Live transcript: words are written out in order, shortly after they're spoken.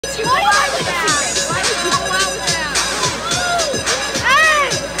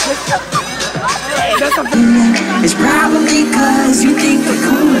It's probably cause you think you're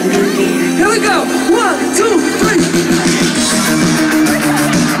cooler than me. Here we go. 1, 2, 3.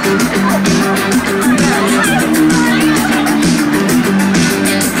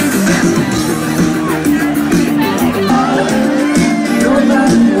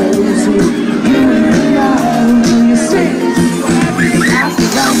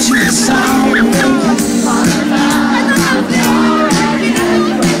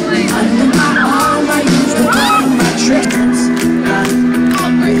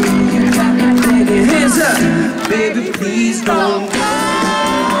 Baby, please don't go.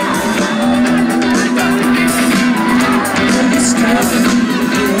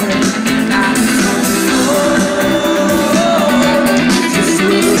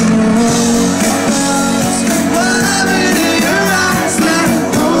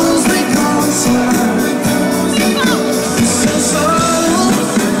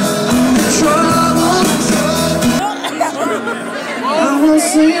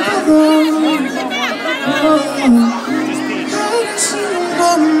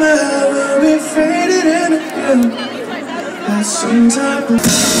 Sometimes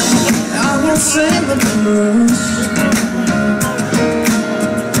I won't sing the blues,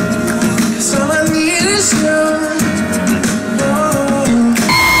 'cause all I need is you.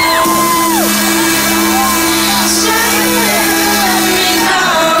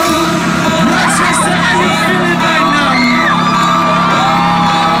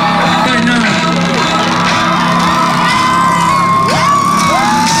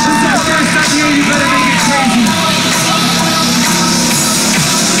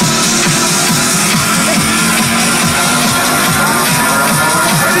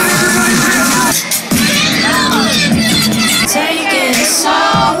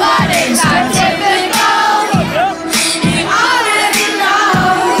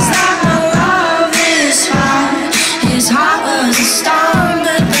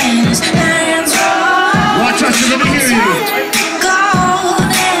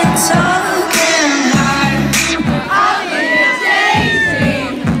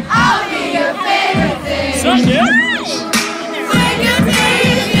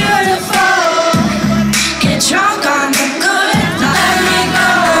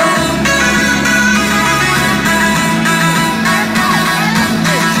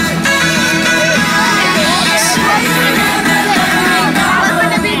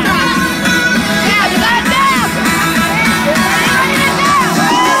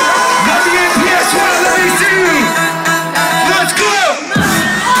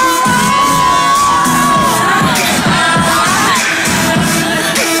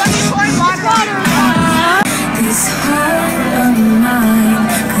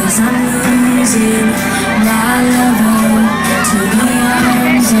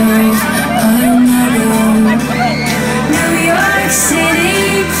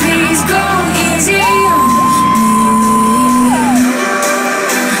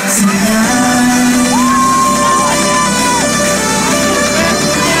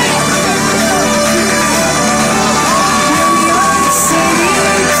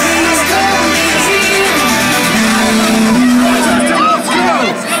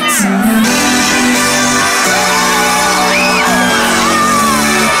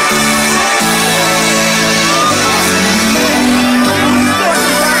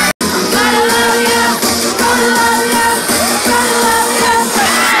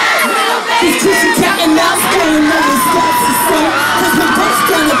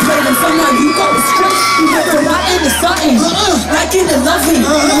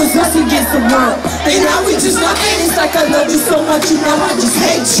 And now we just not in. It's like I love you so much, you know I just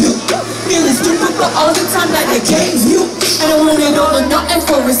hate you. Feeling stupid for all the time that I gave you. I don't want it all or nothing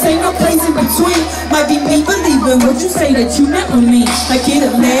for us, ain't no place in between. Might be me believing what you say that you met with me. Like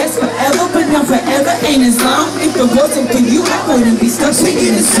it'll last forever, but now forever ain't as long. If it wasn't for you, I wouldn't be stuck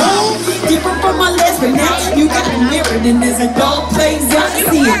singing this song. Different from my last, but now you got a mirror, and there's a dog plays out.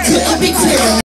 See it couldn't be clearer.